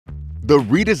The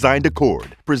redesigned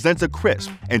Accord presents a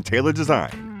crisp and tailored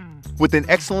design with an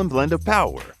excellent blend of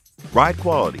power, ride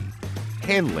quality,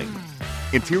 handling,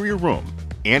 interior room,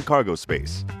 and cargo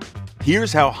space.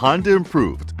 Here's how Honda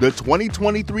improved the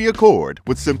 2023 Accord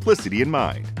with simplicity in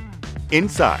mind.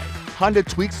 Inside, Honda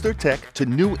tweaks their tech to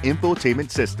new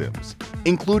infotainment systems,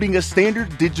 including a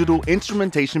standard digital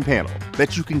instrumentation panel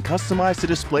that you can customize to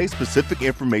display specific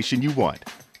information you want.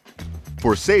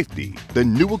 For safety, the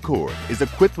new Accord is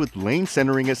equipped with lane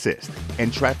centering assist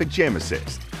and traffic jam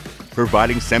assist,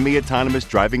 providing semi-autonomous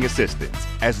driving assistance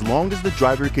as long as the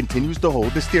driver continues to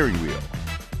hold the steering wheel.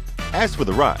 As for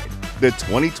the ride, the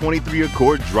 2023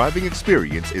 Accord driving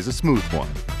experience is a smooth one.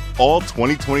 All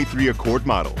 2023 Accord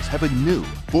models have a new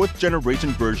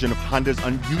 4th-generation version of Honda's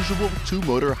unusual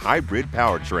 2-motor hybrid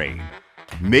powertrain,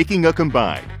 making a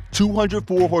combined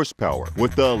 204 horsepower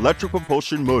with the electric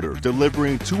propulsion motor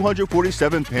delivering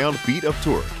 247 pound-feet of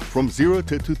torque from 0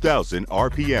 to 2,000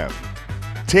 RPM.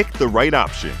 Take the right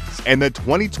options, and the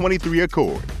 2023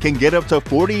 Accord can get up to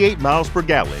 48 miles per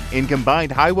gallon in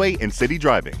combined highway and city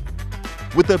driving.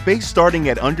 With a base starting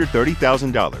at under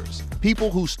 $30,000,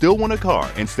 people who still want a car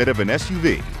instead of an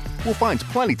SUV will find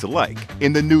plenty to like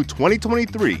in the new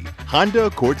 2023 Honda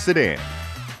Accord sedan.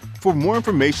 For more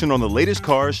information on the latest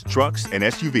cars, trucks, and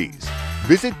SUVs,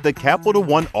 visit the Capital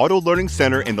One Auto Learning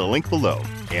Center in the link below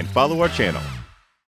and follow our channel.